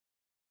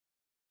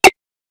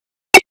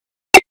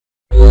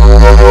Hello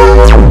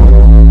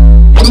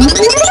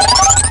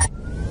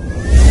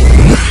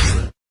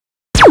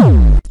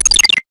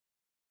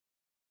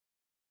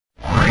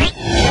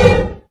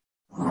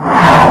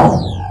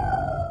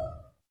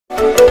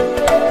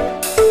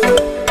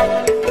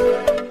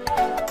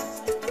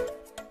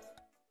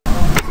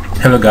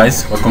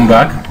guys, welcome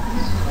back.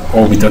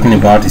 What we'll be talking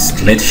about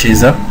is LED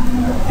chaser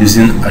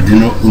using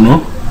Arduino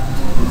Uno.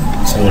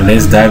 So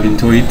let's dive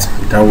into it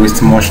without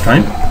wasting much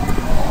time.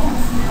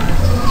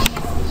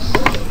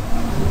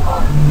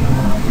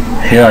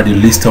 Here are the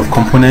list of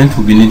components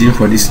we'll be needing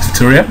for this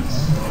tutorial.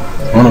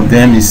 One of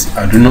them is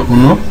Arduino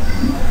Uno.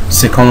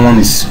 Second one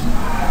is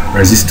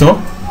resistor,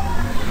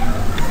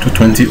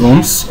 220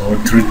 ohms or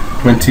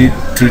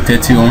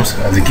 330 ohms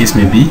as the case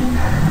may be.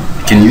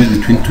 You can use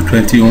between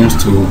 220 ohms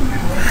to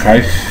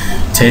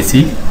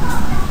 530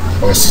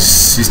 or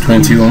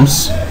 620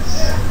 ohms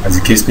as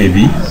the case may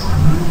be.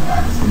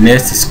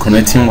 Next is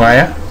connecting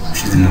wire,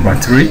 which is the number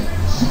 3.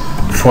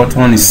 Fourth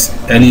one is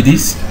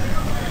LEDs,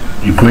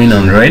 the green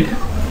and red.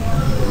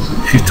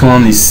 Fifth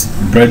one is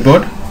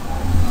breadboard,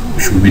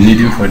 which we'll be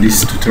needing for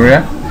this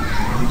tutorial.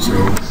 So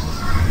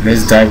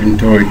let's dive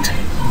into it.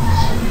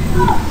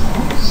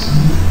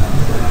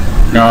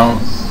 Now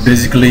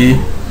basically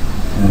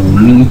we'll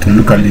need to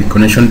look at the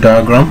connection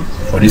diagram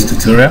for this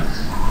tutorial.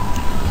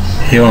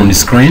 Here on the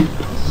screen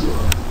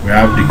we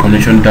have the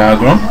connection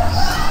diagram.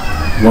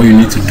 What you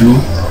need to do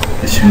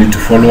is you need to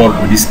follow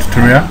up with this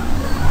tutorial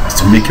is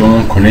to make your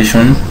own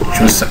connection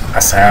just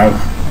as I have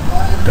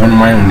done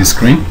mine on the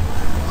screen.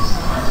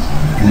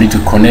 You need to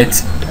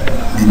connect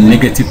the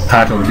negative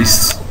part of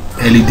this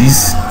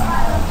LEDs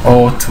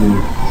all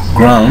to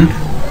ground,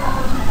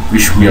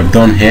 which we have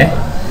done here.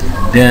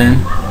 Then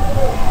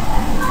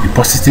the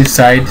positive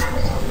side,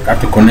 you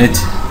have to connect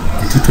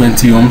the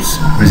 220 ohms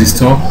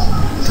resistor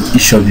to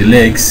each of the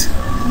legs,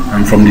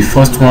 and from the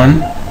first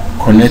one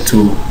connect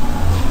to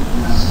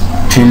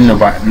pin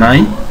number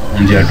 9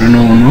 on the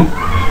Arduino Uno,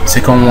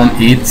 second one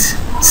 8,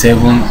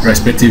 7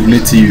 respectively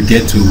till you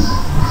get to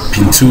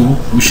pin 2,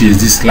 which is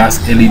this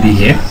last LED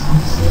here.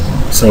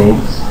 So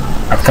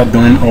after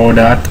doing all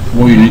that,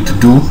 what you need to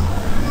do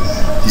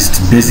is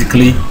to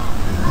basically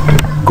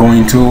go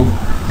into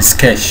the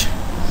sketch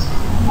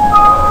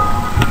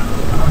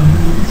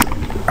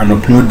and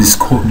upload the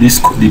code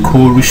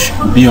which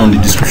will be on the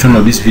description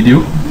of this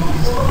video.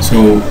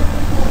 So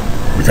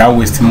without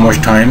wasting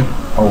much time,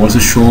 I'll also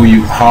show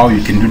you how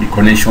you can do the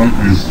connection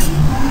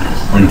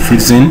on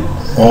fixing,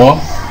 or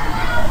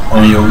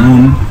on your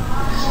own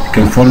you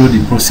can follow the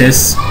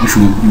process which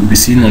will be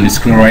seen on the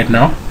screen right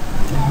now.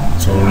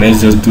 So let's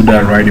just do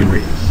that right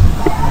away.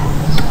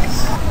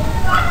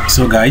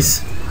 So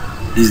guys,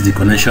 this is the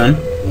connection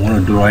we want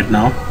to do right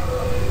now.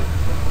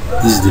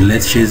 This is the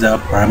LED chaser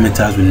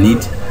parameters we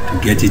need to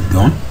get it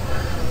done.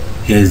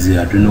 Here is the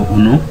Arduino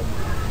Uno.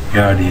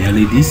 Here are the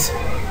LEDs.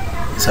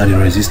 These are the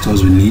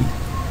resistors we need,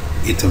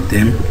 8 of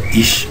them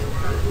each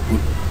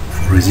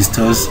for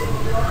resistors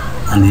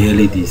and the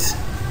LEDs.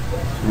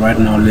 So right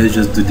now let's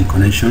just do the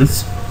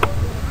connections.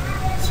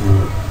 So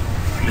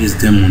place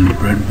them on the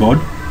breadboard.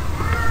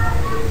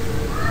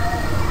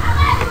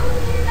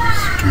 As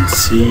you can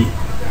see.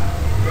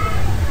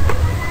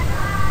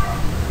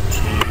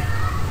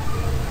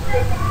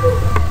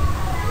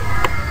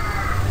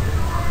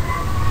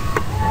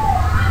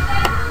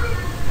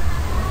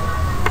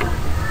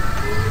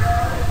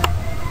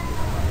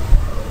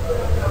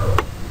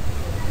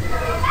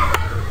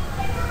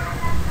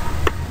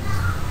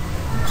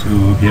 So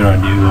here are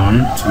the 1,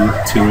 2,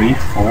 3,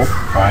 4,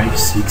 5,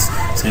 6,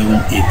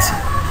 7, 8,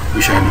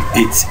 which are the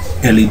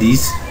 8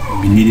 LEDs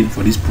we'll be needed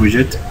for this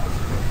project.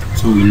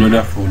 So in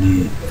order for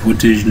the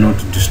voltage not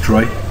to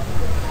destroy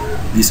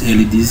these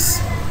LEDs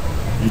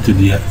due to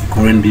the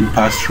current being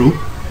passed through,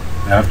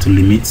 we have to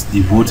limit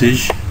the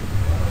voltage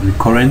and the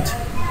current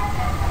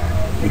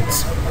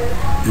with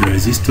the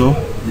resistor.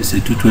 This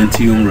is a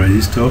 220 ohm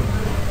resistor.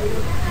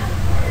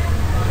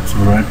 So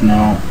right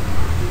now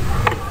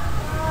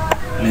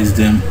place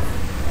them.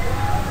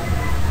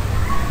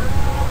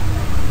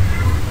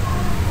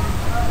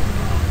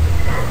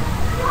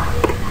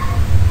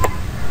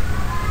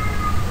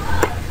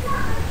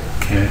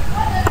 Okay.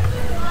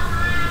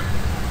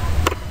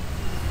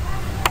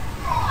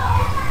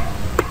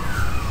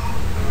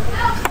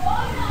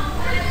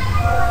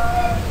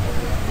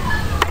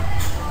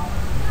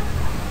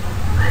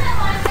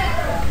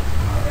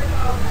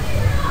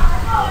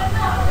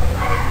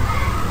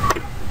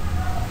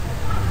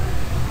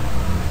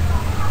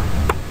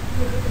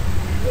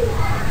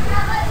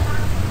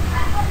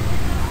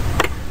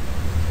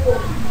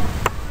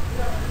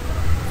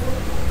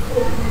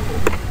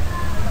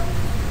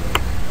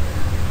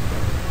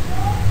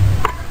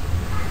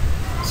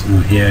 So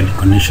here the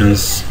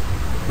connections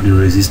for the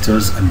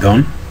resistors are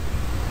done.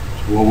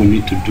 So what we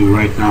need to do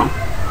right now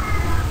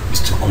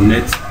is to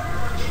connect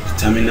the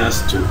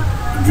terminals to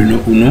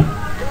Arduino Uno.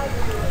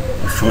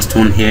 The first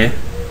one here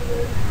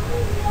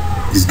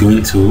is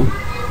going to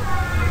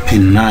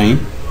pin 9,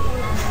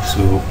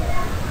 so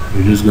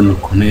we're just going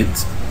to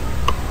connect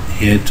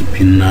here to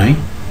pin 9.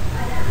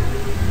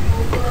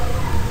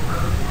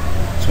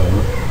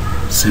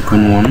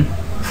 second one,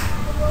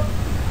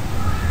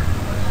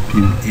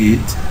 pin 8,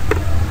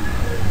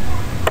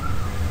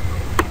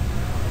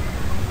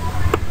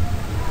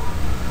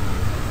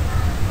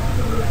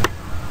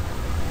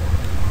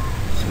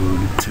 so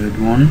the third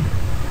one,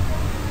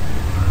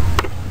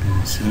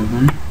 pin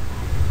 7,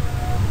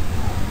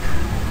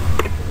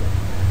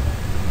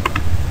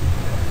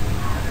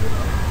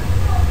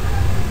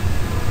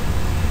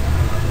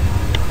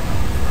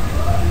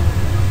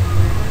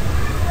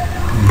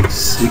 pin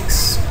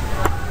 6,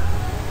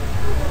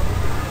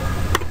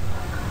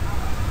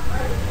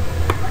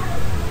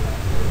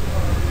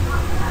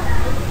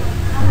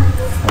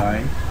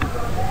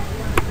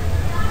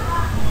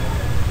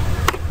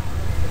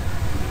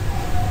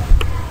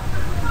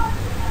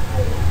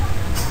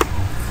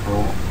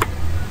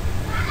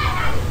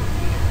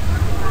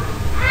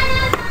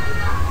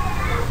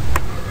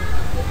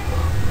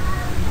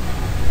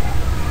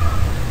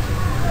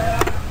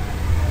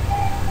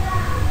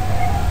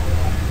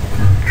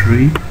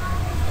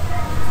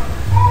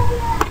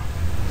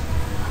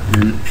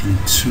 and pin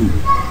 2,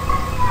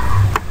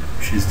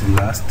 which is the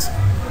last.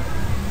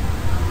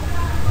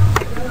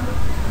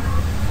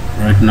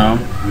 Right now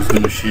I'm just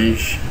going to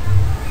change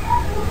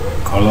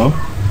color.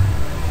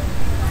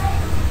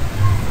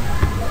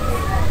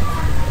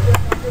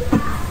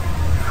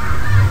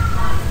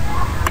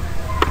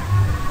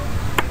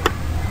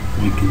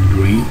 Make it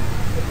green.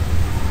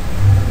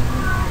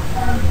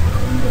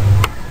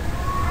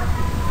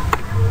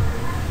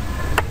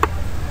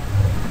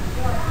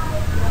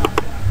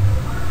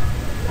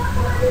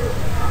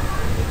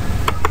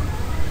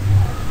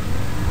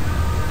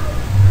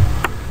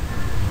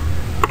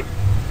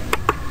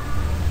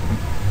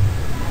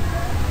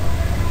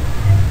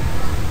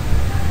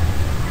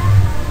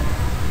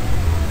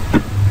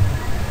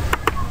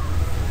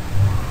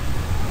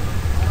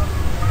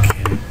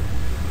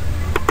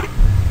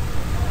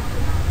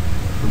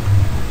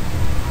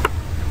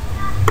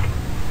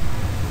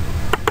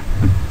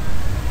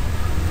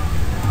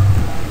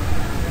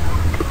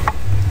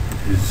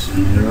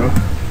 Zero.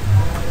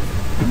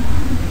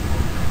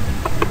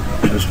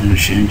 Just want to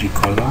change the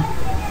color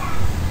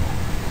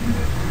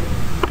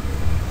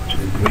to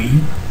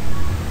green.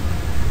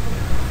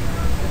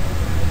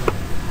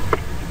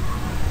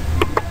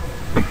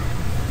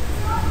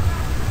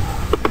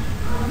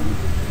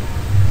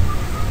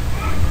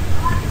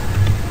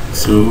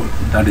 So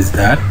that is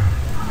that.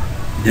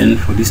 Then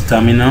for this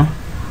terminal,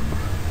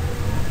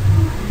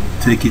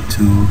 take it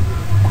to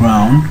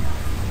ground.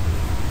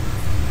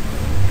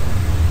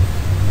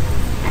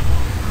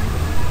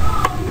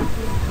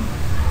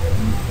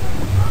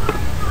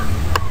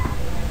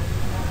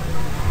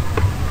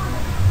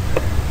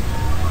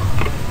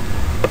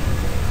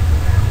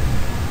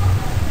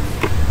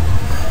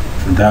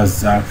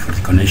 That's that for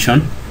the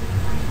connection.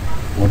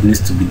 What needs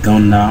to be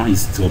done now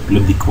is to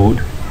upload the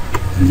code,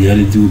 and the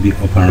LED will be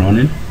up and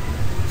running.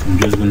 So I'm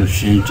just going to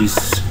change this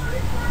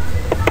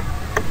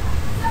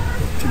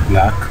to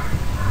black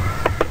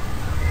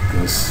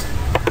because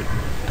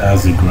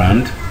that's the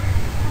ground.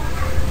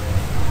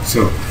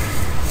 So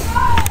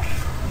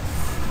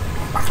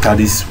after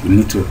this, we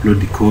need to upload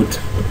the code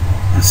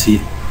and see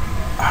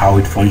how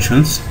it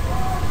functions.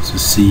 So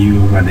see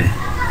you over there.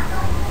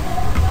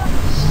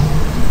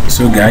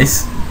 So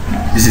guys,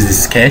 this is the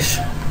sketch,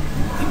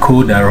 the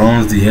code that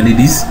runs the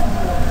LEDs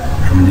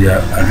from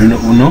the Arduino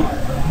Uno.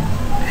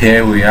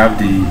 Here we have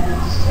the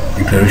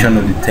declaration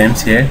of the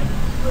terms here,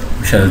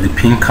 which are the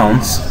pin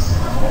counts.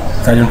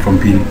 Starting from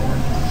pin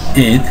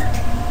 8,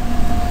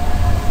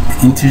 the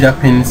integer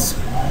pins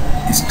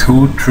is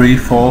 2, 3,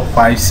 4,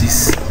 5, 6,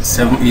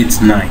 7,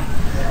 8, 9,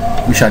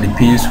 which are the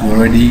pins we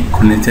already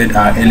connected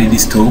our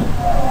LEDs to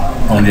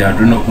on the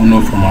Arduino Uno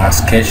from our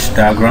sketch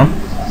diagram.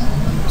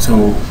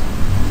 So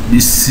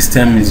this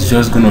system is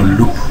just going to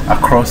loop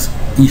across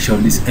each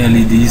of these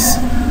LEDs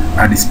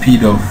at the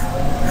speed of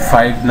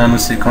 5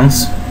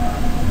 nanoseconds,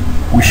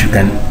 which you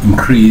can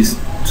increase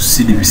to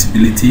see the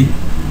visibility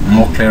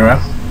more clearer.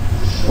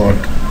 But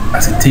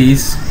as it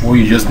is, what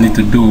you just need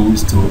to do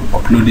is to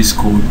upload this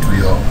code to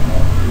your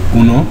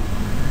Uno,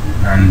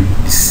 and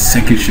the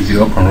circuit should be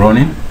up and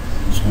running.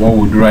 So what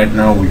we'll do right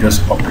now, we'll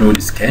just upload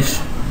the sketch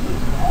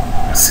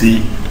and see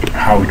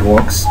how it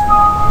works.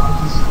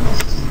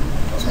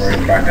 Sorry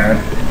about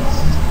that.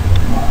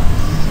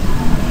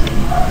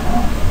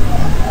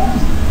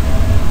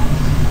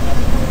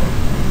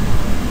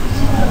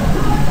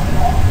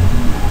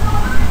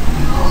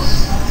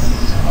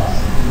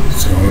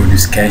 The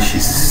sketch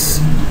is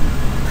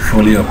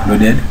fully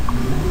uploaded,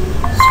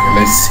 so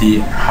let's see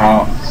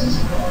how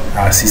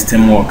our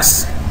system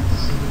works.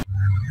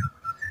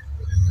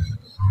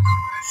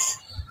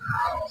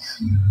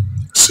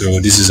 So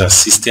this is our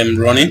system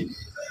running.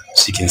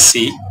 As you can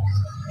see,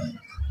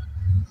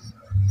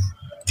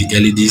 the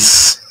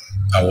LEDs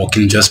are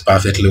working just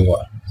perfectly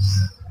well.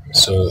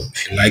 So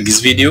if you like this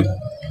video,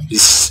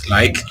 please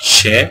like,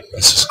 share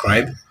and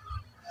subscribe.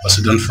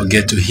 Also, don't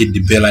forget to hit the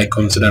bell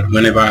icon so that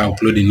whenever I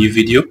upload a new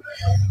video,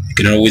 you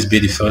can always be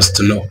the first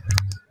to know.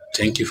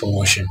 Thank you for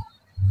watching.